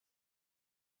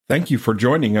Thank you for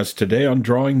joining us today on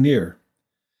Drawing Near.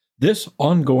 This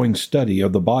ongoing study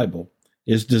of the Bible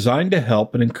is designed to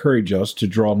help and encourage us to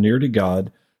draw near to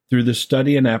God through the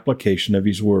study and application of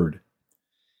His Word.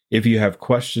 If you have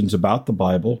questions about the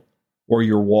Bible or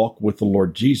your walk with the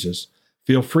Lord Jesus,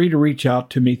 feel free to reach out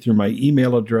to me through my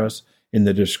email address in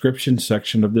the description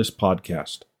section of this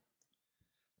podcast.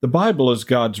 The Bible is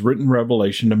God's written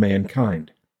revelation to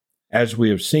mankind. As we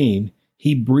have seen,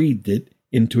 He breathed it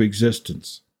into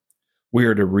existence. We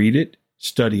are to read it,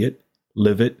 study it,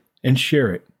 live it, and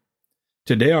share it.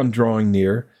 Today on Drawing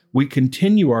Near, we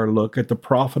continue our look at the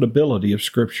profitability of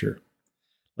Scripture.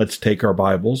 Let's take our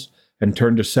Bibles and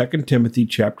turn to 2 Timothy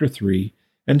chapter 3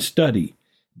 and study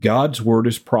God's Word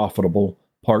is Profitable,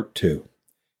 Part 2.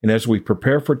 And as we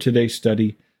prepare for today's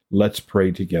study, let's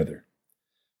pray together.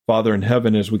 Father in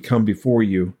heaven, as we come before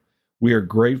you, we are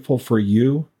grateful for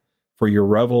you, for your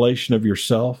revelation of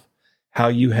yourself, how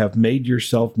you have made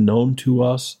yourself known to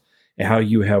us, and how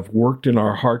you have worked in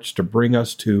our hearts to bring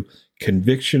us to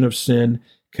conviction of sin,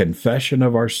 confession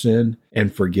of our sin,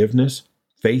 and forgiveness,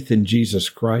 faith in Jesus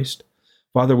Christ.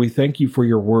 Father, we thank you for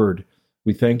your word.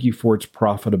 We thank you for its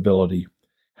profitability,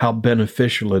 how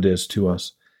beneficial it is to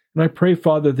us. And I pray,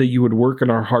 Father, that you would work in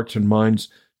our hearts and minds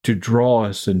to draw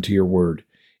us into your word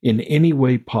in any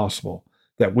way possible,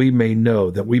 that we may know,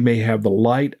 that we may have the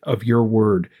light of your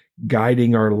word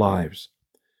guiding our lives.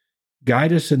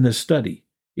 Guide us in this study.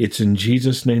 It's in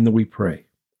Jesus' name that we pray.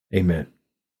 Amen.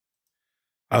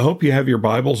 I hope you have your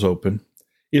Bibles open.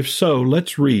 If so,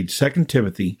 let's read 2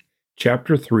 Timothy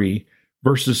chapter 3,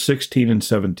 verses 16 and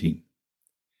 17.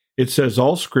 It says,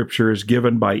 "All Scripture is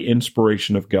given by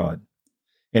inspiration of God,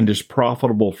 and is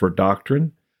profitable for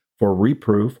doctrine, for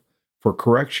reproof, for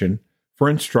correction, for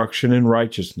instruction in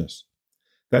righteousness,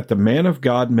 that the man of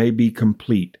God may be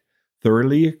complete,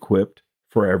 thoroughly equipped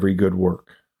for every good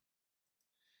work."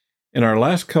 In our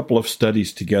last couple of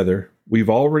studies together, we've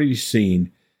already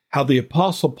seen how the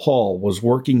Apostle Paul was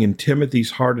working in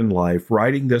Timothy's heart and life,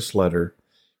 writing this letter,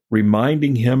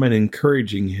 reminding him and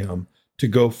encouraging him to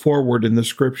go forward in the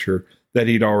Scripture that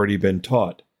he'd already been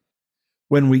taught.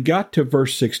 When we got to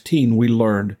verse 16, we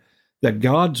learned that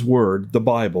God's Word, the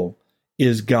Bible,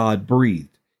 is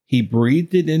God-breathed. He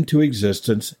breathed it into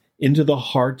existence, into the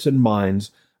hearts and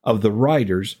minds of the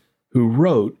writers who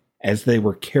wrote as they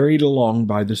were carried along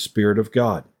by the Spirit of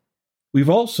God. We've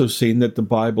also seen that the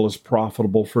Bible is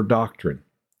profitable for doctrine.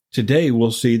 Today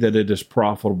we'll see that it is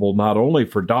profitable not only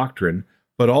for doctrine,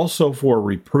 but also for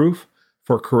reproof,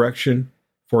 for correction,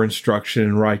 for instruction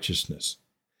in righteousness.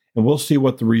 And we'll see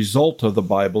what the result of the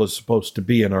Bible is supposed to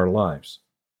be in our lives.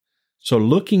 So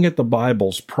looking at the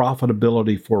Bible's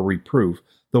profitability for reproof,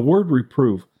 the word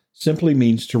reproof simply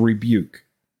means to rebuke.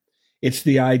 It's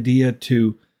the idea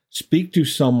to speak to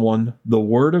someone the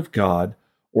Word of God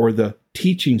or the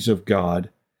teachings of God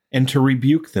and to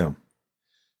rebuke them,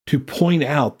 to point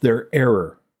out their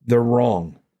error, their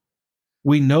wrong.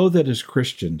 We know that as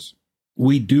Christians,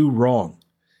 we do wrong,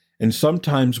 and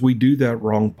sometimes we do that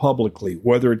wrong publicly,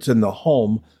 whether it's in the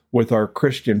home with our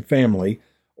Christian family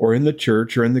or in the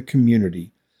church or in the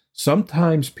community.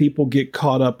 Sometimes people get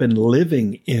caught up in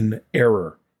living in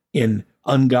error, in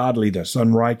ungodliness,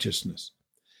 unrighteousness.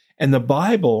 And the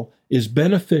Bible is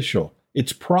beneficial,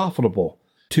 it's profitable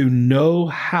to know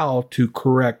how to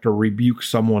correct or rebuke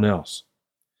someone else.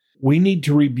 We need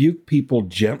to rebuke people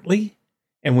gently,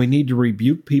 and we need to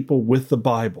rebuke people with the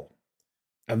Bible.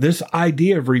 Now, this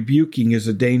idea of rebuking is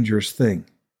a dangerous thing.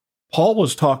 Paul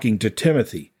was talking to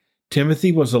Timothy.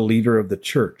 Timothy was a leader of the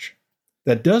church.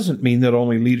 That doesn't mean that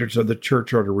only leaders of the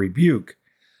church are to rebuke,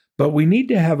 but we need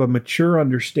to have a mature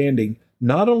understanding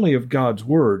not only of God's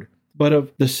Word, but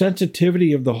of the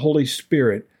sensitivity of the Holy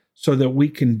Spirit so that we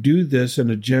can do this in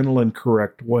a gentle and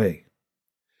correct way.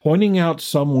 Pointing out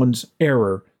someone's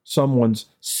error, someone's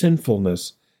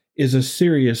sinfulness, is a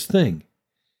serious thing.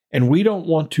 And we don't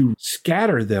want to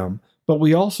scatter them, but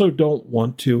we also don't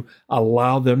want to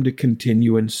allow them to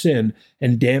continue in sin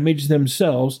and damage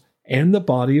themselves and the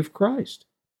body of Christ.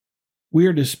 We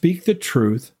are to speak the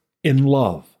truth in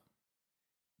love.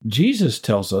 Jesus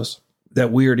tells us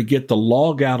that we are to get the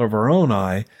log out of our own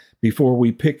eye before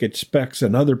we pick at specks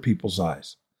in other people's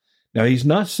eyes. Now, he's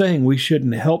not saying we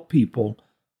shouldn't help people,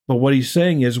 but what he's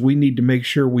saying is we need to make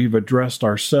sure we've addressed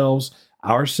ourselves,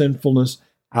 our sinfulness,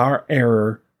 our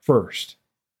error first.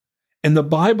 And the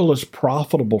Bible is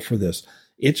profitable for this.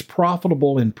 It's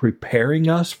profitable in preparing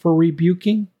us for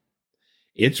rebuking.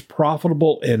 It's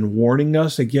profitable in warning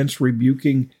us against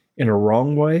rebuking in a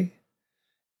wrong way.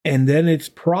 And then it's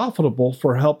profitable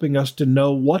for helping us to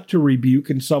know what to rebuke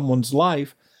in someone's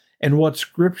life and what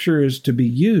Scripture is to be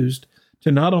used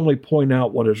to not only point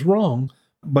out what is wrong,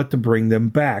 but to bring them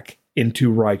back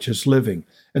into righteous living.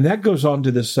 And that goes on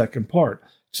to this second part.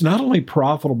 It's not only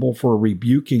profitable for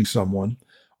rebuking someone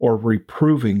or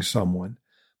reproving someone,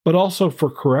 but also for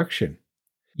correction.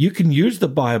 You can use the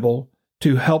Bible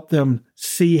to help them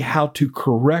see how to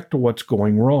correct what's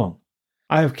going wrong.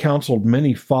 I have counseled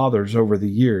many fathers over the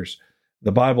years.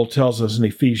 The Bible tells us in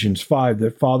Ephesians 5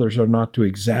 that fathers are not to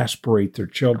exasperate their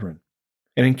children.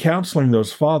 And in counseling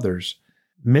those fathers,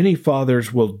 many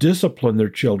fathers will discipline their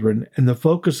children, and the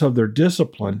focus of their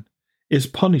discipline is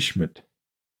punishment.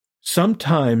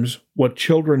 Sometimes what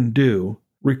children do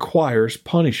requires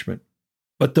punishment.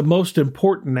 But the most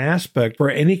important aspect for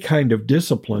any kind of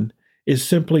discipline is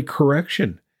simply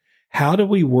correction. How do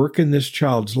we work in this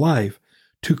child's life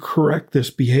to correct this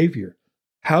behavior?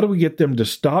 How do we get them to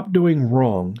stop doing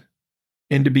wrong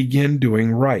and to begin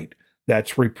doing right?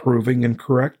 That's reproving and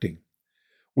correcting.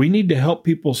 We need to help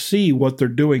people see what they're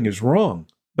doing is wrong,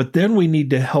 but then we need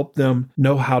to help them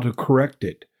know how to correct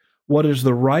it. What is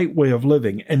the right way of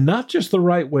living? And not just the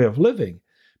right way of living,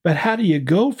 but how do you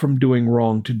go from doing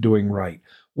wrong to doing right?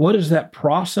 What is that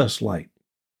process like?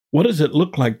 What does it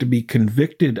look like to be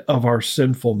convicted of our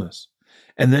sinfulness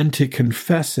and then to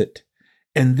confess it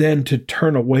and then to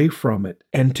turn away from it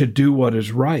and to do what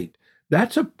is right?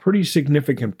 That's a pretty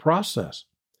significant process.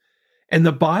 And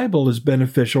the Bible is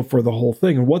beneficial for the whole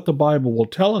thing. And what the Bible will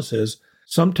tell us is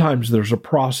sometimes there's a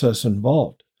process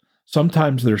involved.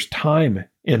 Sometimes there's time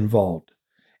involved.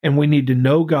 And we need to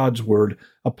know God's word,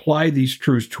 apply these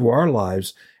truths to our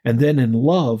lives, and then in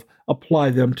love, apply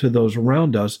them to those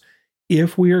around us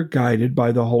if we are guided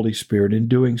by the Holy Spirit in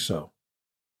doing so.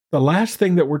 The last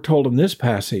thing that we're told in this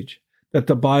passage that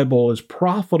the Bible is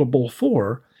profitable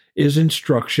for is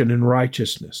instruction in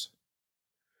righteousness.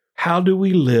 How do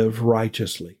we live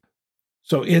righteously?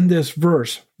 So in this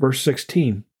verse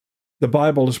 16, the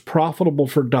Bible is profitable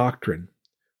for doctrine,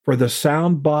 for the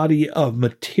sound body of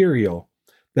material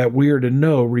that we are to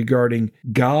know regarding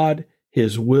God,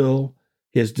 His will,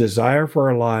 His desire for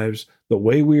our lives, the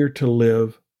way we are to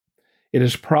live. It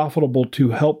is profitable to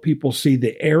help people see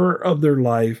the error of their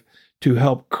life, to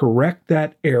help correct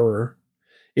that error.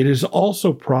 It is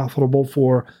also profitable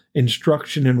for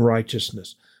instruction in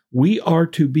righteousness. We are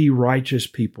to be righteous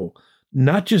people,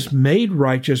 not just made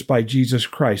righteous by Jesus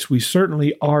Christ. We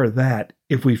certainly are that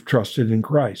if we've trusted in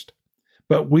Christ.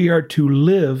 But we are to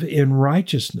live in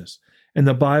righteousness. And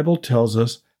the Bible tells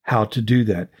us how to do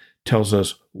that. Tells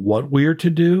us what we are to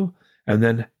do and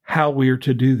then how we are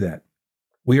to do that.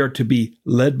 We are to be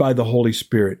led by the Holy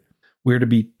Spirit. We are to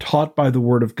be taught by the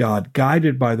Word of God,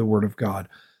 guided by the Word of God.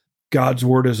 God's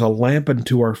Word is a lamp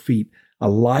unto our feet, a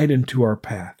light unto our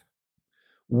path.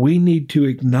 We need to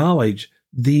acknowledge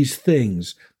these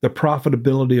things, the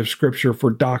profitability of Scripture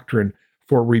for doctrine,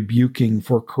 for rebuking,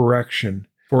 for correction,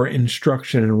 for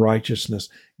instruction in righteousness.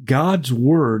 God's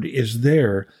Word is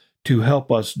there to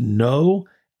help us know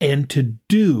and to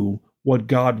do what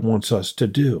God wants us to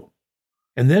do.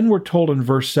 And then we're told in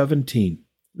verse 17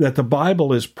 that the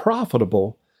Bible is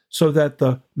profitable so that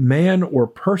the man or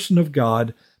person of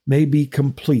God may be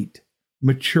complete,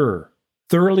 mature,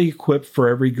 thoroughly equipped for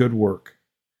every good work.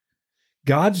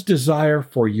 God's desire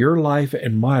for your life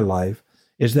and my life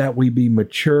is that we be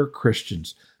mature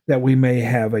Christians, that we may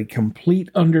have a complete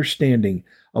understanding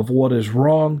of what is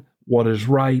wrong, what is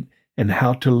right, and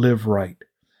how to live right,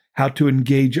 how to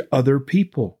engage other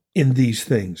people in these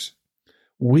things.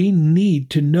 We need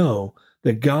to know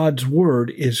that God's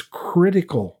Word is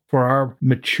critical for our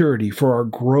maturity, for our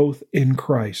growth in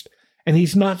Christ. And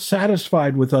He's not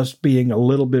satisfied with us being a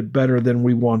little bit better than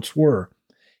we once were.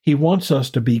 He wants us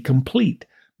to be complete,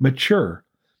 mature.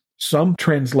 Some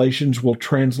translations will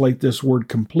translate this word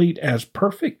complete as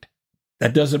perfect.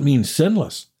 That doesn't mean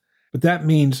sinless, but that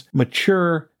means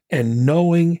mature and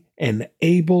knowing and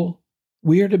able.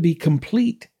 We are to be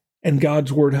complete, and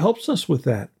God's Word helps us with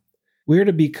that. We are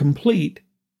to be complete,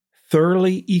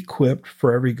 thoroughly equipped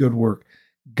for every good work.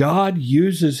 God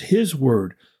uses His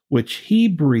Word, which He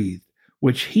breathed,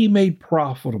 which He made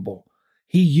profitable.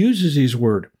 He uses His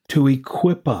Word to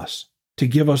equip us, to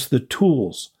give us the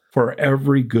tools for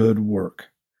every good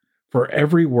work, for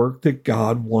every work that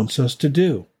God wants us to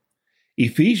do.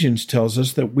 Ephesians tells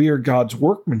us that we are God's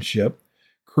workmanship,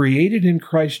 created in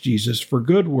Christ Jesus for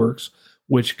good works,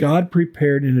 which God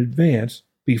prepared in advance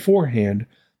beforehand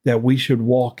that we should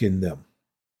walk in them.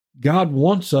 God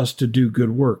wants us to do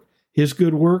good work. His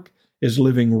good work is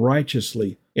living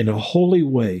righteously in a holy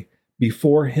way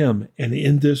before Him and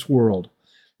in this world,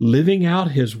 living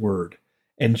out His Word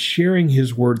and sharing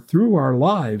His Word through our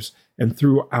lives and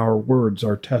through our words,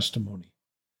 our testimony.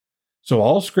 So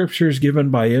all Scripture is given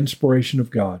by inspiration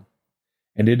of God,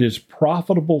 and it is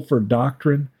profitable for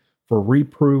doctrine, for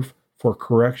reproof, for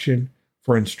correction,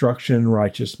 for instruction in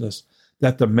righteousness,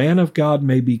 that the man of God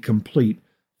may be complete,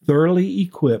 thoroughly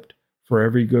equipped for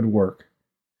every good work.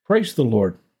 Praise the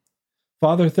Lord.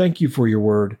 Father, thank you for your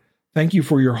word. Thank you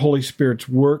for your Holy Spirit's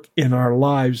work in our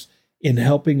lives in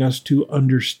helping us to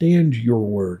understand your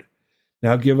word.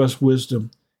 Now give us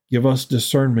wisdom, give us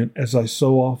discernment, as I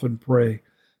so often pray,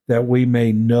 that we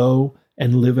may know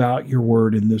and live out your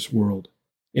word in this world,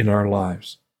 in our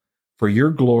lives, for your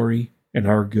glory and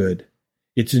our good.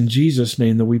 It's in Jesus'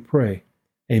 name that we pray.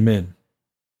 Amen.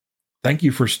 Thank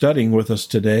you for studying with us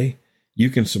today. You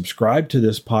can subscribe to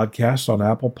this podcast on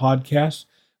Apple Podcasts,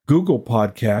 Google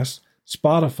Podcasts,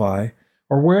 Spotify,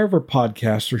 or wherever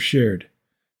podcasts are shared.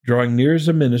 Drawing Near is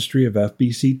a ministry of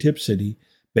FBC Tipp City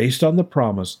based on the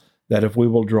promise that if we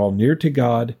will draw near to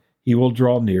God, He will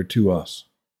draw near to us.